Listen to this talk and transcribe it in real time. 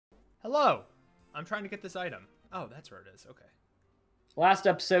Hello. I'm trying to get this item. Oh, that's where it is. Okay. Last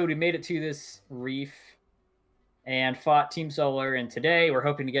episode, we made it to this reef and fought Team Solar, and today we're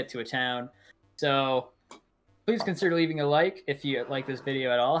hoping to get to a town. So please consider leaving a like if you like this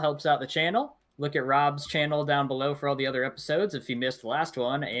video at all. Helps out the channel. Look at Rob's channel down below for all the other episodes if you missed the last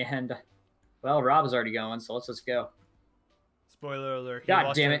one. And, well, Rob's already going, so let's just go. Spoiler alert.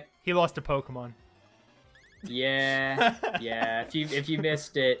 God damn it. He lost to Pokemon. Yeah, yeah. If you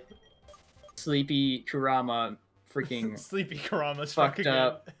missed it, Sleepy Kurama freaking Sleepy Kurama fucked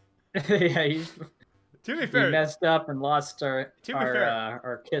up. Yeah, he's to be fair, he messed up and lost our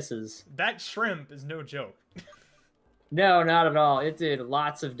kisses. That shrimp is no joke. No, not at all. It did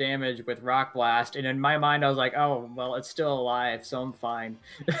lots of damage with Rock Blast, and in my mind I was like, oh, well, it's still alive, so I'm fine.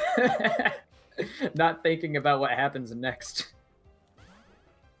 Not thinking about what happens next.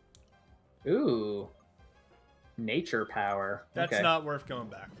 Ooh. Nature power. That's okay. not worth going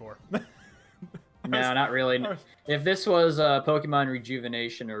back for. No, not really. If this was Pokemon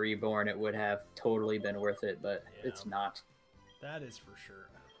Rejuvenation or Reborn, it would have totally been worth it, but yeah, it's not. That is for sure.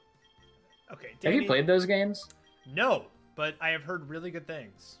 Okay, Danny, have you played those games? No, but I have heard really good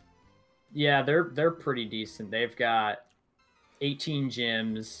things. Yeah, they're pretty decent. They've got 18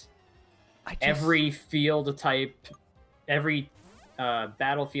 gyms. Every field type, every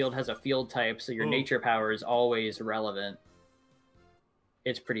battlefield has a field type, so your nature power is always relevant.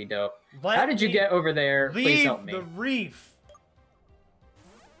 It's pretty dope. How did you get over there? Please help me. The reef.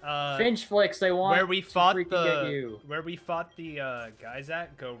 Finch Flicks, they want where we fought to get you. Where we fought the guys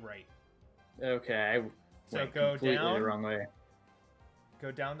at. Go right. Okay. So go down the wrong way.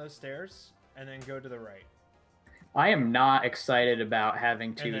 Go down those stairs and then go to the right. I am not excited about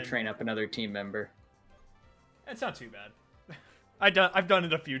having to train up another team member. It's not too bad. I've done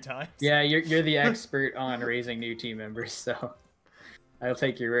it a few times. Yeah, you're the expert on raising new team members, so I'll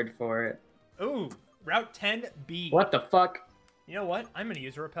take your word for it. Ooh, Route 10B. What the fuck? You know what? I'm gonna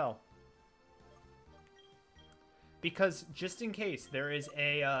use a repel. Because just in case there is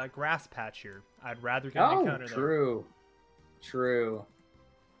a grass patch here, I'd rather get an encounter there. True. True.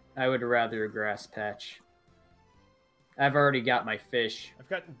 I would rather a grass patch. I've already got my fish. I've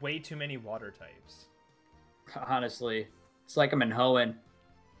got way too many water types. Honestly. It's like I'm in Hoenn.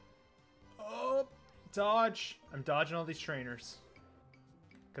 Oh, dodge. I'm dodging all these trainers.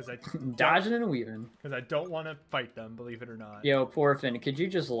 Because I dodging and weaving. Because I don't want to fight them, believe it or not. Yo, Porphin, could you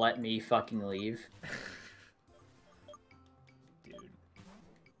just let me fucking leave? Dude.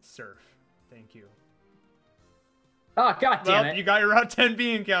 Surf. Thank you. Oh, god damn it. You got your Route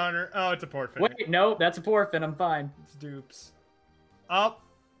 10B encounter. Oh, it's a Porphin. Wait, no, that's a Porphin. I'm fine. It's Dupes. Oh,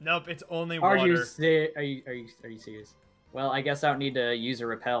 nope, it's only water. Are you serious? Well, I guess I don't need to use a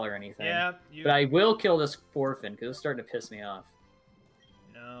repel or anything. Yeah. But I will kill this Porphin, because it's starting to piss me off.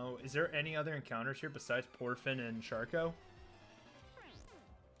 No. Is there any other encounters here besides Porphin and Sharko?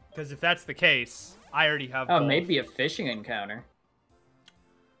 Because if that's the case, I already have both. Maybe a fishing encounter.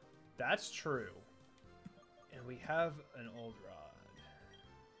 That's true. And we have an old rod.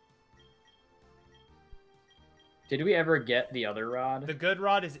 Did we ever get the other rod? The good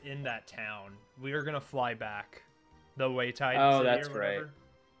rod is in that town. We are going to fly back. The Waytide. Oh, that's right.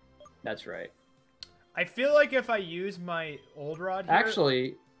 That's right. I feel like if I use my old rod here,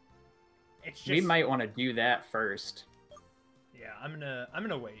 actually, it's just... we might want to do that first. Yeah, I'm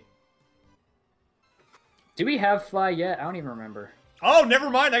gonna wait. Do we have fly yet? I don't even remember. Oh, never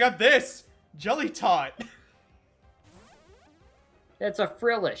mind. I got this Jelly Tot. It's a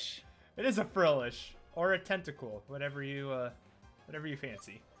Frillish. It is a Frillish or a Tentacle, whatever you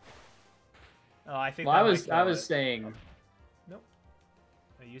fancy. Oh, I think. Well, I was saying. Nope.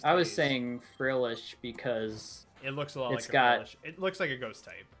 I was saying Frillish because it looks a lot like a Frillish. It looks like a ghost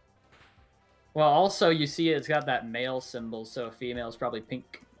type. Well, also you see it's got that male symbol, so a female is probably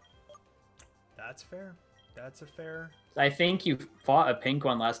pink. That's fair. That's a fair. I think you fought a pink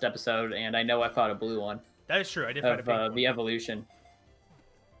one last episode, and I know I fought a blue one. That is true. I did fight a pink one. The evolution.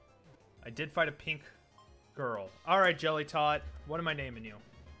 I did fight a pink girl. All right, Jelly Tot. What am I naming you?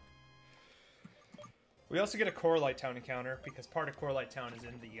 We also get a Coralite Town encounter, because part of Coralite Town is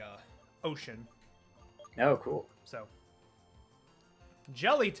in the ocean. Oh, cool. So,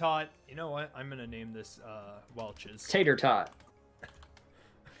 Jelly Tot, you know what? I'm going to name this Welch's. Tater Tot.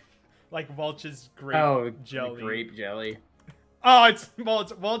 Like Welch's grape jelly. Grape jelly. Oh, it's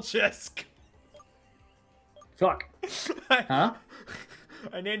Welchesk. Fuck. Huh?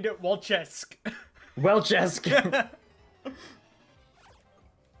 I named it Welchesk. Welchesk.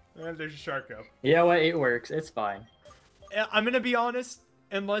 And there's Sharko. Yeah, well, it works. It's fine. I'm going to be honest.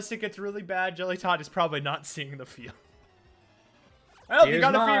 Unless it gets really bad, Jelly Tot is probably not seeing the field. Oh, you Here's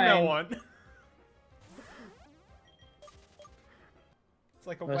got a mine. female one. It's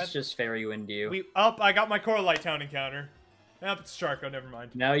like a Let's just fairy wind you. I got my Coralite Town encounter. Nope, it's Sharko, never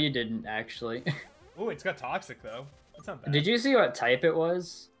mind. No, you didn't, actually. Ooh, it's got Toxic, though. That's not bad. Did you see what type it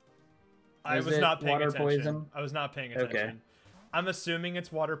was? I was not paying water attention. poison? I was not paying attention. Okay. I'm assuming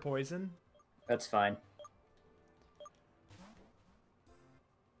it's water poison. That's fine.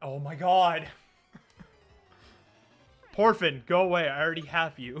 Oh my god. Porphin, go away. I already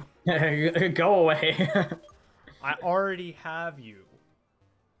have you. Go away. I already have you.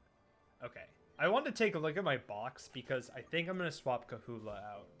 Okay. I want to take a look at my box because I think I'm going to swap Kahula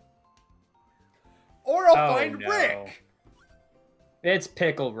out. Or I'll find Rick! It's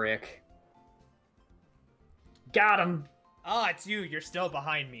Pickle Rick. Got him! Ah, it's you. You're still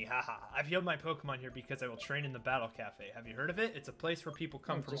behind me. Haha. I've healed my Pokemon here because I will train in the Battle Cafe. Have you heard of it? It's a place where people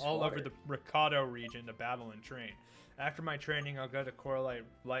come from all over the Rikoto region to battle and train. After my training, I'll go to Coralite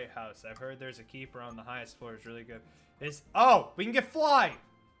Lighthouse. I've heard there's a keeper on the highest floor. It's really good. Oh, we can get Fly!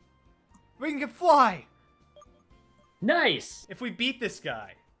 We can get Fly! Nice! If we beat this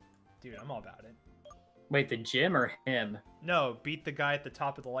guy. Dude, I'm all about it. Wait, the gym or him? No, beat the guy at the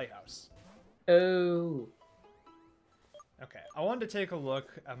top of the lighthouse. Oh. Okay, I wanted to take a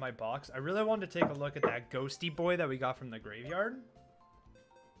look at my box. I really wanted to take a look at that ghosty boy that we got from the graveyard.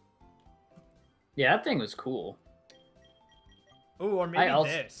 Yeah, that thing was cool. Ooh, or maybe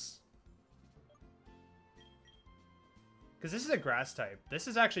this. Because this is a grass type. This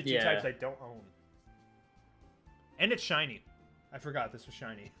is actually two types I don't own. And it's shiny. I forgot this was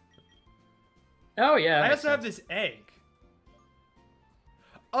shiny. Oh, yeah. I also have this egg.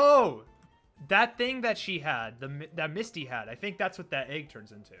 Oh! That thing that she had, that Misty had, I think that's what that egg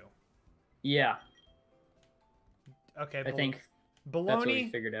turns into. Yeah. Okay, I think Baloney, that's what we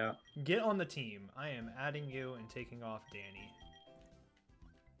figured out. Get on the team. I am adding you and taking off Danny.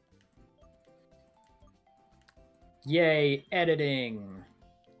 Yay, editing.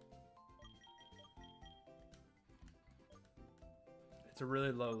 It's a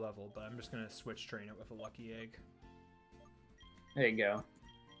really low level, but I'm just going to switch train it with a lucky egg. There you go.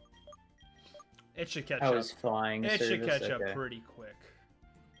 It should catch up. I was flying It service. should catch up pretty quick.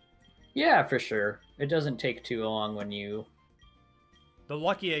 Yeah, for sure. It doesn't take too long when you... The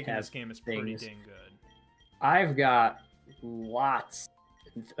lucky egg in this game is pretty dang good. I've got lots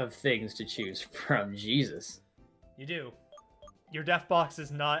of things to choose from. Jesus. You do. Your death box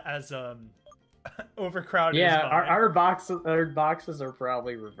is not as overcrowded. Yeah, as our boxes are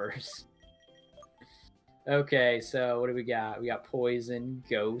probably reversed. Okay, so what do we got? We got Poison,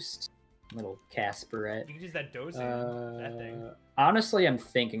 Ghost, little Casperette. You can use that dosing. That thing. Honestly, I'm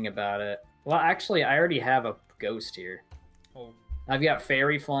thinking about it. Well, actually, I already have a Ghost here. Oh. I've got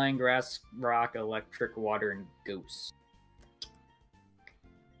Fairy, Flying, Grass, Rock, Electric, Water, and Ghost.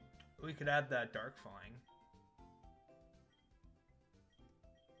 We could add that Dark Flying.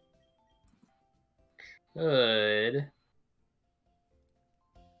 Good.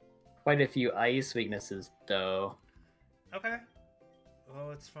 Quite a few ice weaknesses, though. Okay.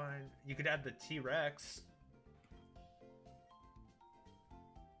 Well, it's fine. You could add the T-Rex.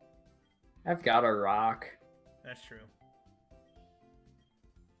 I've got a rock. That's true.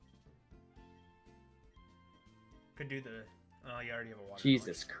 Could do the... Oh, you already have a water.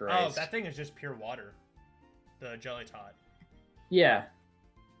 Jesus punch. Christ. Oh, that thing is just pure water. The Jelly Tot. Yeah.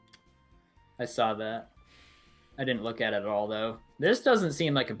 I saw that. I didn't look at it at all, though. This doesn't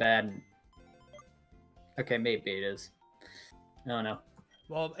seem like a bad... Okay, maybe it is. I don't know.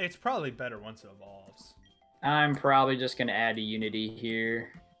 Well, it's probably better once it evolves. I'm probably just going to add a Unity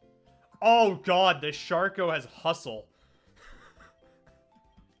here. Oh, God, this Sharko has Hustle.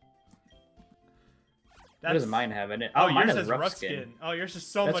 What does mine have in it? Oh, mine yours has has rough skin. Oh, yours is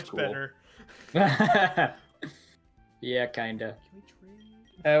so much cool. better. Yeah, kinda. Can we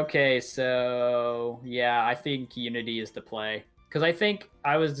trade? Okay, so yeah, I think Unity is the play. Because I think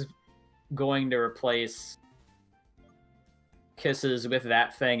I was going to replace Kisses with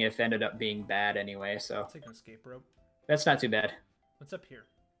that thing if it ended up being bad anyway, so... I'll take an escape rope. That's not too bad. What's up here?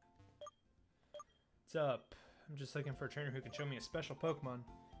 What's up? I'm just looking for a trainer who can show me a special Pokemon.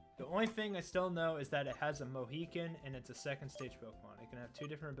 The only thing I still know is that it has a Mohican and it's a second stage Pokemon. It can have 2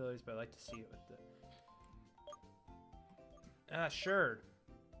 different abilities, but I like to see it with the... Sure.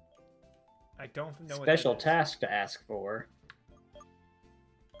 I don't know what Special task to ask for.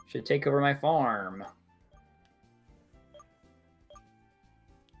 Should take over my farm.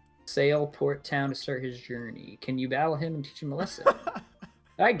 Sail Port Town to start his journey. Can you battle him and teach him a lesson?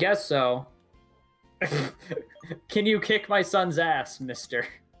 I guess so. Can you kick my son's ass, mister?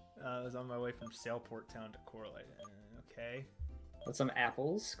 I was on my way from Sailport Town to Coralite. Okay. With some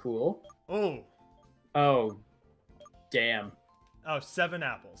apples. Cool. Oh. Oh. Damn. Oh, 7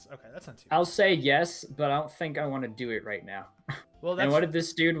 apples. Okay, that's not too bad. I'll say yes, but I don't think I want to do it right now. Well, that's... And what did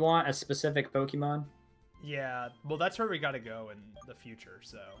this dude want? A specific Pokemon? Yeah, well, that's where we gotta go in the future,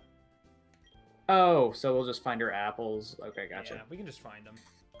 so... Oh, so we'll just find our apples. Okay, gotcha. Yeah, we can just find them.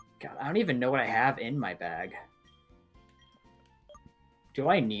 God, I don't even know what I have in my bag. Do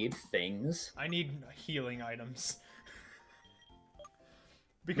I need things? I need healing items.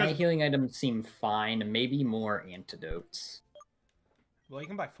 Because my healing items seem fine, and maybe more antidotes. Well, you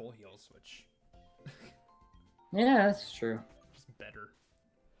can buy full heals, which... Yeah, that's true. It's better.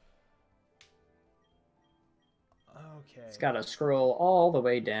 Okay. It's gotta scroll all the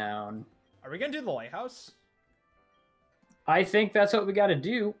way down. Are we gonna do the lighthouse? I think that's what we gotta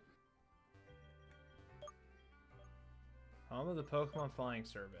do. Home of the Pokemon Flying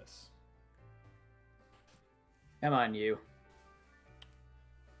Service. Come on, you.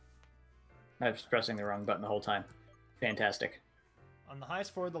 I was pressing the wrong button the whole time. Fantastic. On the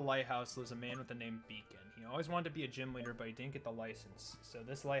highest floor of the lighthouse lives a man with the name Beacon. He always wanted to be a gym leader, but he didn't get the license. So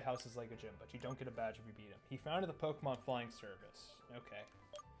this lighthouse is like a gym, but you don't get a badge if you beat him. He founded the Pokemon Flying Service. Okay.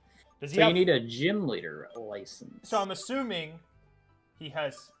 Does he so you need a gym leader license. So I'm assuming he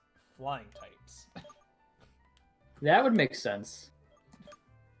has flying types. That would make sense.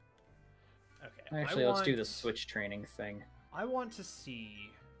 Okay. Actually, let's do the switch training thing. I want to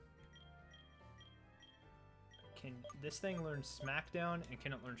see... Can this thing learn Smackdown, and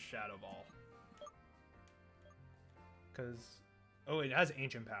can it learn Shadow Ball? Because... Oh, it has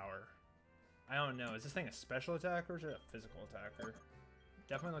Ancient Power. I don't know. Is this thing a special attacker or is it a physical attacker?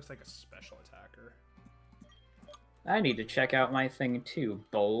 Definitely looks like a special attacker. I need to check out my thing too.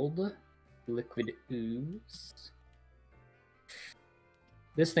 Bold. Liquid Ooze.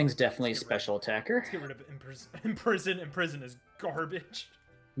 This thing's definitely a special attacker. Let's get rid of Imprison. Imprison is garbage.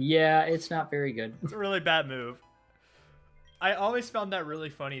 Yeah, it's not very good. It's a really bad move. I always found that really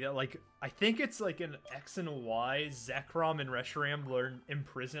funny that, like, I think it's like an X and Y, Zekrom and Reshiram learn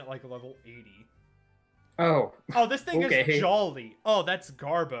Imprison at like level 80. Oh. Oh, this thing is Jolly. Oh, that's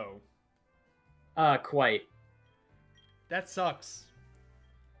Garbo. Quite. That sucks.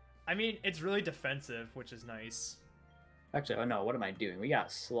 I mean, it's really defensive, which is nice. Actually, oh no, what am I doing? We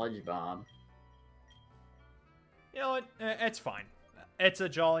got Sludge Bomb. You know what? It's fine. It's a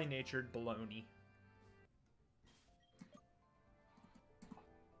jolly-natured baloney.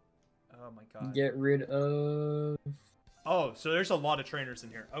 Oh my god. Get rid of... Oh, so there's a lot of trainers in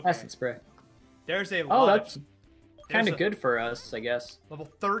here. Okay. Acid Spray. There's a lot. Oh, that's kind of good for us, I guess. Level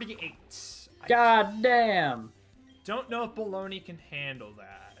 38. God damn! Don't know if baloney can handle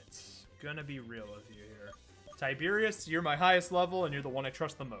that. Gonna be real with you here. Tiberius, you're my highest level, and you're the one I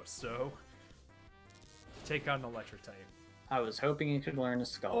trust the most, so... Take on an electric type. I was hoping you could learn a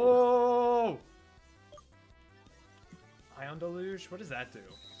Scald. Oh! Ion Deluge? What does that do?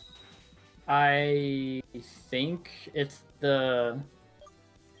 I think it's the...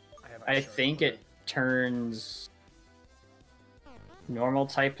 I think it turns normal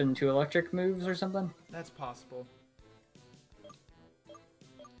type into electric moves or something. That's possible.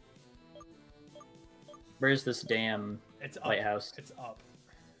 Where's this damn lighthouse? It's up.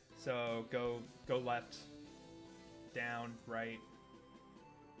 So go left, down, right.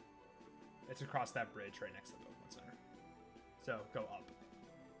 It's across that bridge right next to the Pokemon Center. So go up.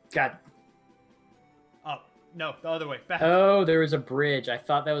 God. Up. No, the other way. Back. Oh, there was a bridge. I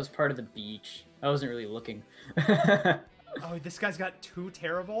thought that was part of the beach. I wasn't really looking. Oh, this guy's got 2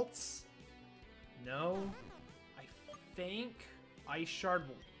 Teravolts? No. I think Ice Shard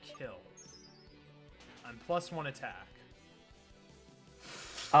will kill. I'm +1 attack.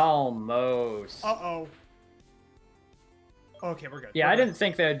 Almost. Uh-oh. Okay, we're good. Yeah, I didn't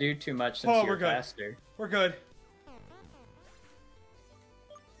think that would do too much since you're faster. We're good.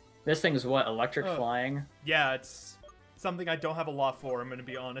 This thing's what, electric flying? Yeah, it's something I don't have a lot for, I'm going to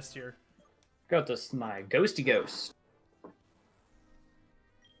be honest here. Got this, my Ghosty Ghost.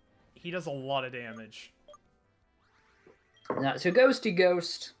 He does a lot of damage. Not so Ghosty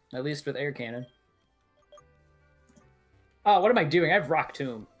Ghost, at least with Air Cannon. Oh, what am I doing? I have Rock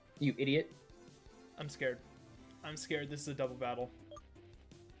Tomb, you idiot. I'm scared. I'm scared. This is a double battle.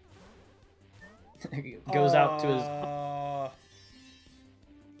 Goes out to his...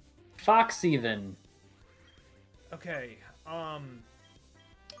 Fox even. Okay, yeah,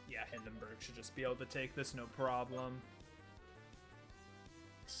 Hindenburg should just be able to take this, no problem.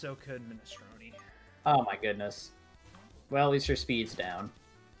 So could Minestrone. Oh my goodness. Well, at least your speed's down.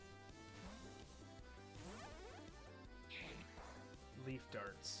 Leaf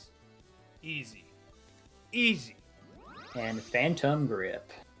darts. Easy. Easy. And Phantom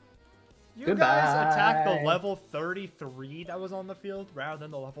Grip. You Goodbye. guys attacked the level 33 that was on the field rather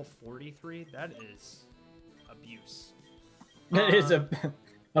than the level 43? That is abuse. That is a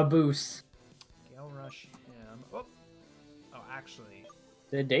boost. Gale Rush him. Oh, actually.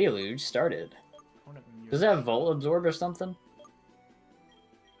 The Deluge started. Opponent Does it have Volt Absorb or something?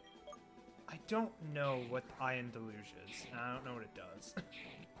 I don't know what Iron Deluge is. And I don't know what it does.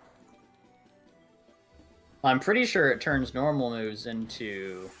 I'm pretty sure it turns normal moves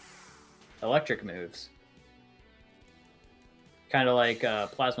into electric moves. Kind of like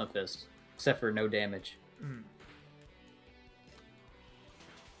Plasma Fist, except for no damage.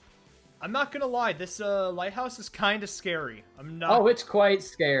 I'm not gonna lie, this Lighthouse is kind of scary. I'm not. Oh, it's quite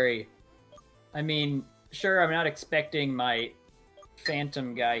scary. I mean, sure, I'm not expecting my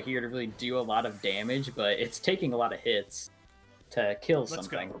Phantom guy here to really do a lot of damage, but it's taking a lot of hits to kill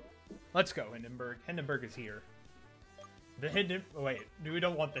something. Let's go, Hindenburg. Hindenburg is here. Wait, we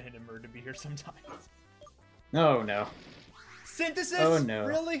don't want the Hindenburg to be here sometimes. Oh, no. Synthesis? Oh, no.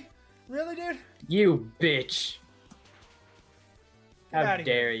 Really? Really, dude? You bitch. How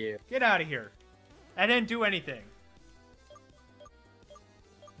dare you? Get out of here. I didn't do anything.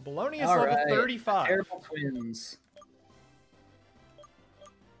 Baloney is level 35. Terrible twins.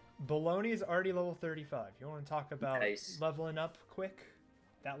 Baloney is already level 35. You want to talk about leveling up quick?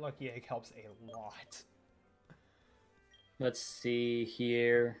 That lucky egg helps a lot. Let's see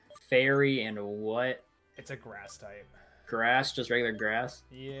here. Fairy and what? It's a grass type. Grass? Just regular grass?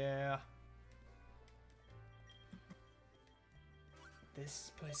 Yeah.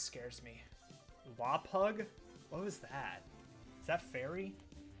 This place scares me. Lophug? What was that? Is that fairy?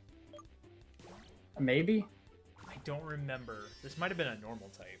 Maybe? I don't remember. This might have been a normal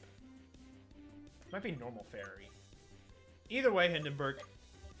type. It might be normal fairy. Either way, Hindenburg.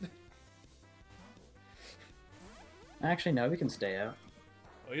 Actually, no, we can stay out.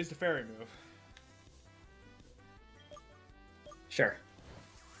 We'll use the fairy move. Sure.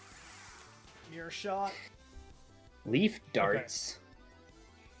 Your shot. Leaf darts. Okay.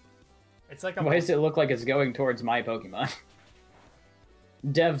 It's like a Why does it look like it's going towards my Pokemon?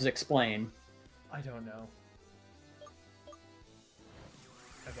 Devs explain. I don't know.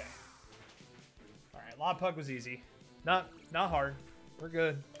 Okay. Alright, Lobpug was easy. Not hard. We're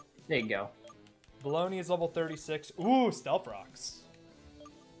good. There you go. Baloney is level 36. Ooh, Stealth Rocks.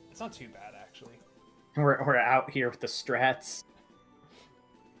 It's not too bad, actually. We're out here with the strats.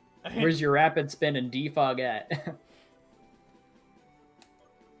 Where's your Rapid Spin and Defog at?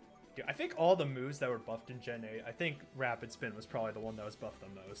 Dude, I think all the moves that were buffed in Gen 8, I think Rapid Spin was probably the one that was buffed the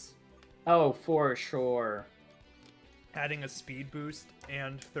most. Oh, for sure. Adding a speed boost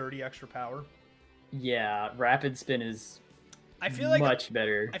and 30 extra power. Yeah, Rapid Spin is much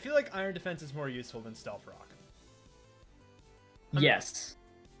better. I feel like Iron Defense is more useful than Stealth Rock. Yes.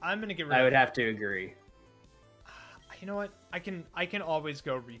 I'm gonna get rid of I would have to agree. You know what? I can always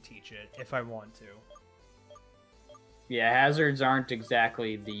go reteach it if I want to. Yeah, hazards aren't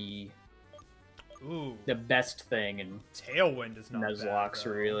exactly the best thing in Tailwind is not Nuzlocke, bad,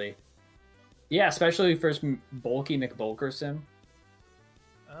 really. Yeah, especially first bulky McBulkerson.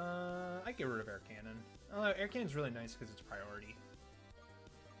 I get rid of Air Cannon. Oh, Air Cannon's really nice because it's priority.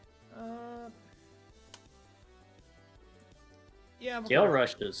 Yeah. Gale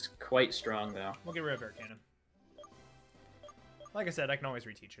Rush is quite strong though. We'll get rid of Air Cannon. Like I said, I can always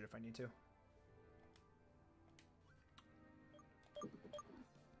reteach it if I need to.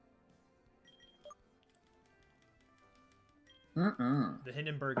 The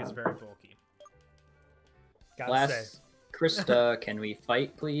Hindenburg is very bulky. Gotta say. Krista, can we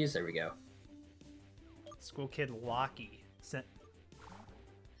fight, please? There we go. School kid Locky sent.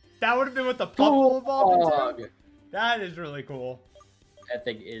 That would have been what the Puffle evolved into. That is really cool. That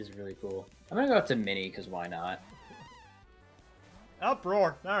thing is really cool. I'm gonna go up to Mini because why not?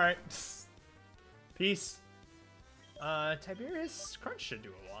 Uproar. All right. Peace. Tiberius Crunch should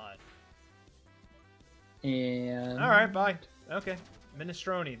do a lot. And all right, bye. Okay.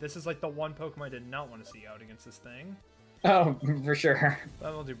 Minestrone. This is like the one Pokemon I did not want to see out against this thing. Oh, for sure.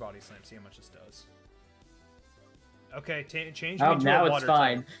 But we'll do Body Slam, see how much this does. Okay, change me to now a water it's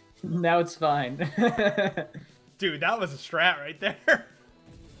fine. Type. Now it's fine. Dude, that was a strat right there.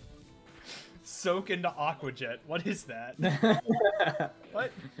 Soak into Aqua Jet. What is that?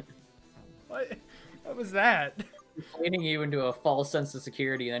 What? What was that? Leading you into a false sense of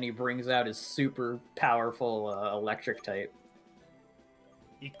security, and then he brings out his super powerful electric type.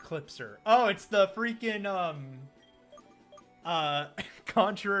 Eclipser. Oh, it's the freaking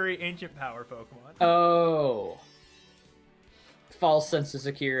contrary ancient power Pokemon. Oh. False sense of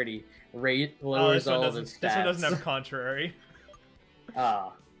security. lowers all of his stats. This one doesn't have contrary.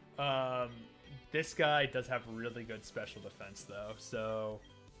 Ah. This guy does have really good special defense though, so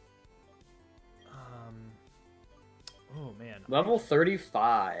oh man. Level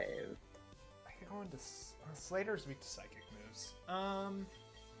 35. I could go into Slater's weak to psychic moves.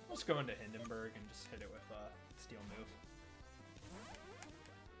 Let's go into Hindenburg and just hit it with a steel move.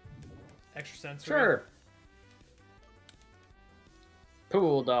 Extra sensory. Sure.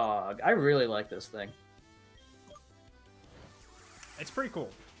 Cool dog. I really like this thing. It's pretty cool.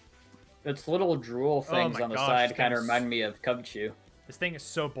 Its little drool things on the side kind of remind me of Cubchoo. This thing is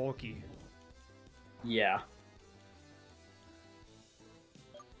so bulky. Yeah.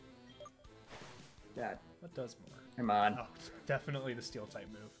 God. What does more? Come on. Oh, definitely the steel type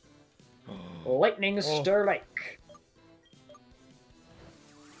move. Lightning Strike.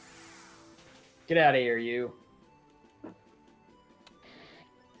 Get out of here, you.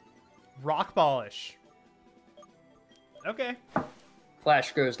 Rock Polish. Okay.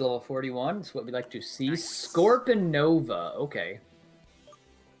 Flash grows to level 41. That's what we like to see. Nice. Scorponova. Okay.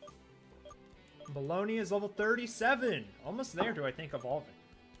 Baloney is level 37. Almost there to, I think, evolving.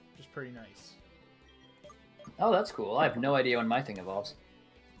 Which is pretty nice. Oh, that's cool. I have no idea when my thing evolves.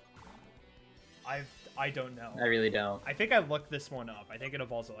 I don't know. I really don't. I think I looked this one up. I think it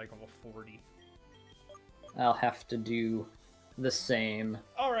evolves at like level 40. I'll have to do the same.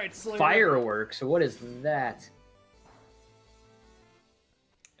 All right, Slater. Fireworks. What is that?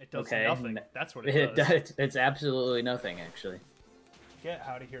 It does nothing. That's what it does. It's absolutely nothing, actually. Get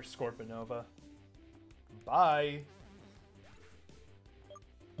out of here, Scorponova. Bye.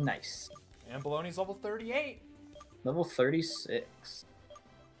 Nice. And Baloney's level 38. Level 36.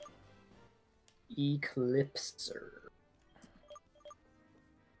 Eclipser.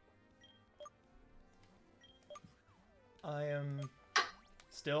 I am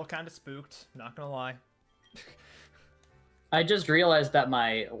still kind of spooked, not gonna lie. I just realized that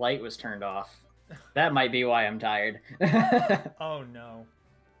my light was turned off. That might be why I'm tired. Oh no.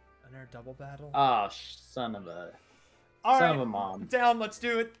 Another double battle? Oh, son of a mom. Down, let's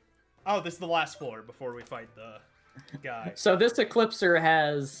do it. Oh, this is the last floor before we fight the guy. So this Eclipser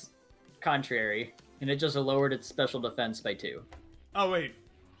has Contrary, and it just lowered its special defense by 2. Oh, wait.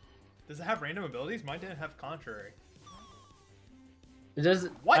 Does it have random abilities? Mine didn't have Contrary. It does.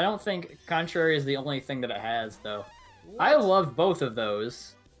 What? I don't think Contrary is the only thing that it has, though. What? I love both of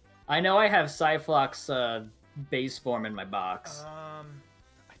those. I know I have Cyflox base form in my box. I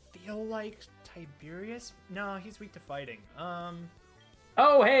feel like Tiberius? No, he's weak to fighting.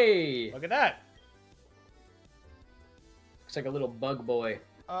 Oh, hey! Look at that! Looks like a little bug boy.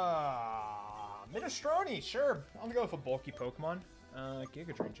 Minestrone, sure. I'm gonna go with a bulky Pokemon.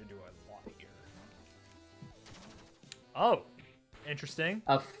 Giga Drain should do a lot here. Oh, interesting.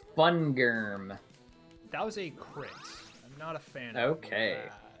 A Fungerm. That was a crit. I'm not a fan of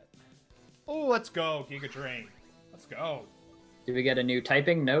that. Oh, let's go, Giga Drain. Let's go. Did we get a new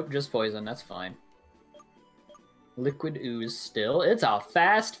typing? Nope, just poison. That's fine. Liquid Ooze still. It's a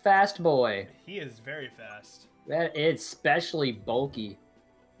fast boy. He is very fast. That it's especially bulky.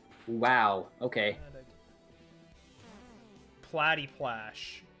 Wow. Okay.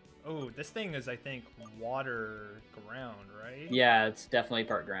 Platyplash. Oh, this thing is, I think, water ground, right? Yeah, it's definitely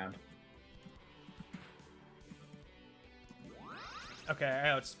part ground. Okay, I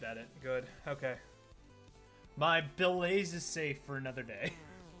outsped it. Good. Okay. My Blaze is safe for another day.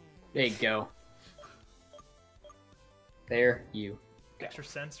 There you go. There you go.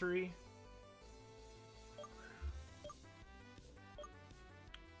 Extrasensory.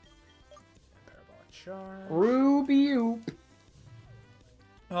 Parabolic Charge. Ruby Oop.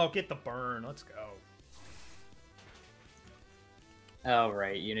 Oh, get the burn. Let's go. Oh,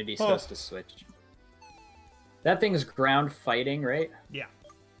 right. Unity's supposed to switch. That thing's ground fighting, right? Yeah.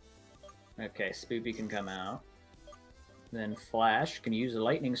 Okay, Spoopy can come out. Then Flash can use a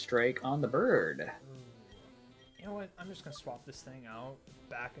Lightning Strike on the bird. You know what? I'm just going to swap this thing out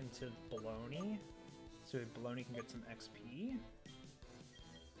back into Baloney. So Baloney can get some XP.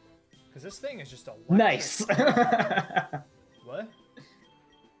 Because this thing is just a... Nice! What?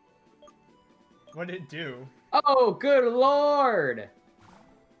 What did it do? Oh, good lord!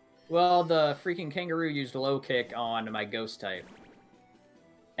 Well, the freaking kangaroo used low kick on my ghost type.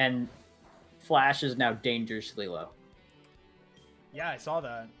 And Flash is now dangerously low. Yeah, I saw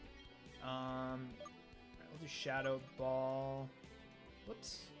that. We'll do Shadow Ball.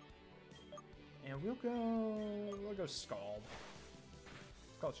 Whoops. And we'll go Scald.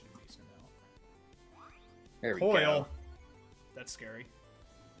 Scald should be decent now. There we Coil. go. That's scary.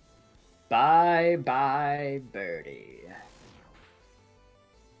 Bye, birdie.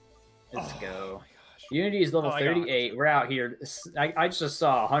 Let's Oh go. my gosh. Unity is level Oh, I got 38. We're out here. I just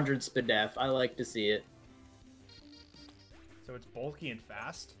saw 100 Spadef. I like to see it. So it's bulky and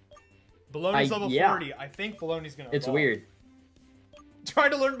fast? Baloney's level 40. I think Baloney's gonna It's evolve. weird. Try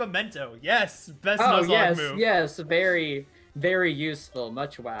to learn Memento. Yes, best Oh, Nuzlocke yes, move. yes. Very, very useful.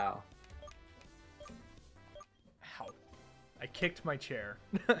 Much wow. Ow. I kicked my chair.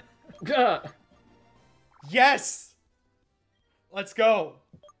 Yes! Let's go.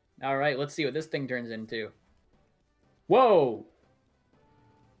 All right, let's see what this thing turns into. Whoa!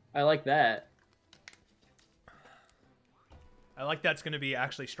 I like that. I like that's going to be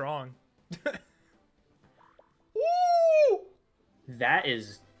actually strong. Woo! That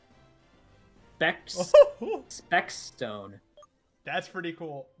is Speckstone. That's pretty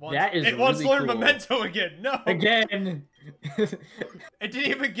cool. That is it wants to really learn cool. Memento again. No. Again. It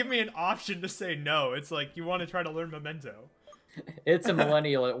didn't even give me an option to say no. It's like, you want to try to learn Memento. It's a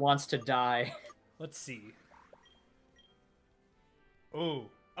millennial. It wants to die. Let's see. Ooh.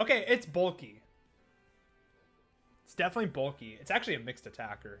 Okay, it's bulky. It's definitely bulky. It's actually a mixed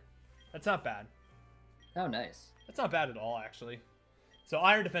attacker. That's not bad. Oh, nice. That's not bad at all, actually. So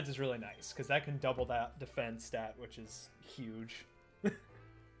Iron Defense is really nice, because that can double that defense stat, which is huge.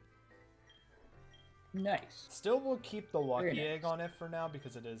 Nice. Still, we'll keep the Lucky Very Egg nice. on it for now,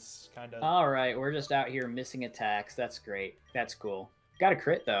 because it is kind of... All right, we're just out here missing attacks. That's great. That's cool. Got a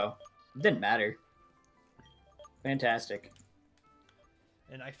crit, though. It didn't matter. Fantastic.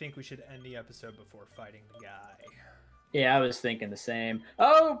 And I think we should end the episode before fighting the guy. Yeah, I was thinking the same.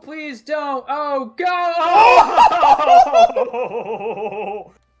 Oh, please don't. Oh, go.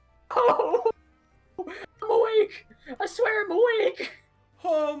 Oh! Oh! I'm awake. I swear I'm awake.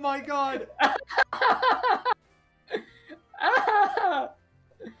 Oh my god! Ah!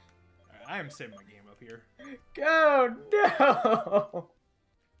 I am saving my game up here. Go, no.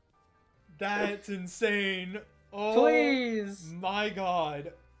 That's insane. Oh, Please. my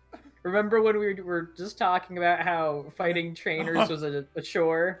god. Remember when we were just talking about how fighting trainers was a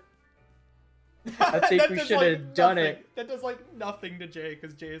chore? I think we should have done it. That does like nothing to Jay,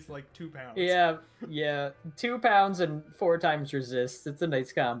 because Jay is like 2 pounds. Yeah, yeah. 2 pounds and 4 times resist. It's a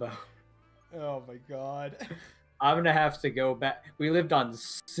nice combo. Oh my god. I'm gonna have to go back. We lived on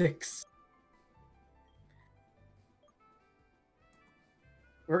 6.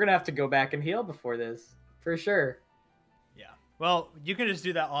 We're gonna have to go back and heal before this, for sure. Yeah. Well, you can just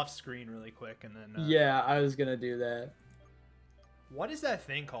do that off screen really quick, and then... Yeah, I was gonna do that. What is that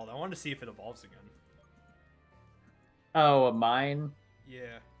thing called? I want to see if it evolves again. Oh, a mine?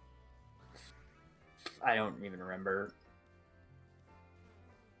 Yeah. I don't even remember.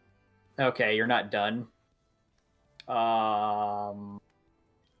 Okay, you're not done.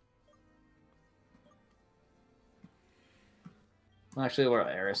 Actually, we'll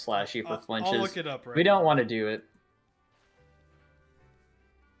arrow slash you for flinches. I'll look it up right We don't want to do it.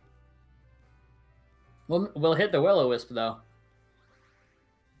 We'll hit the Will-O-Wisp, though.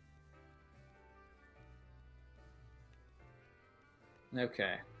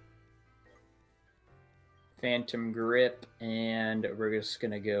 Okay. Phantom Grip, and we're just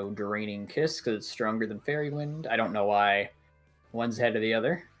gonna go Draining Kiss because it's stronger than Fairy Wind. I don't know why one's ahead of the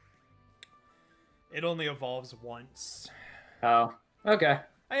other. It only evolves once. Oh, okay.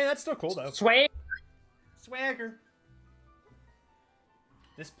 Hey, that's still cool, though. Sway. Swagger.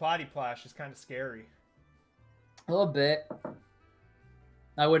 This Platyplash is kind of scary. A little bit.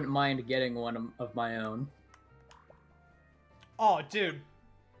 I wouldn't mind getting one of my own. Oh, dude.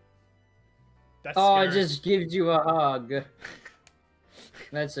 That's Oh, scary. it just gives you a hug.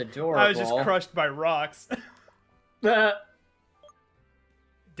 That's adorable. I was just crushed by rocks. Did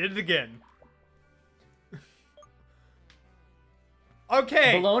it again.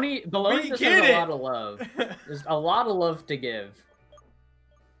 Okay. Baloney just has a lot of love. There's a lot of love to give.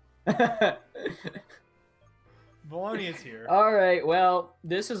 Baloney is here. All right, well,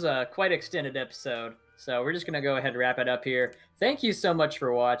 this is a quite extended episode, so we're just going to go ahead and wrap it up here. Thank you so much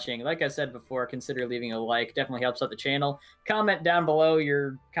for watching. Like I said before, consider leaving a like. Definitely helps out the channel. Comment down below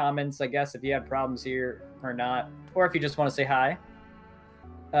your comments, I guess, if you have problems here or not, or if you just want to say hi.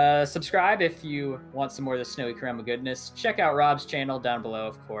 Subscribe if you want some more of the SnowyKurama goodness. Check out Rob's channel down below,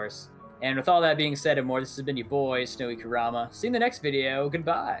 of course. And with all that being said and more, this has been your boy, SnowyKurama. See you in the next video.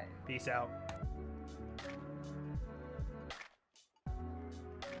 Goodbye. Peace out.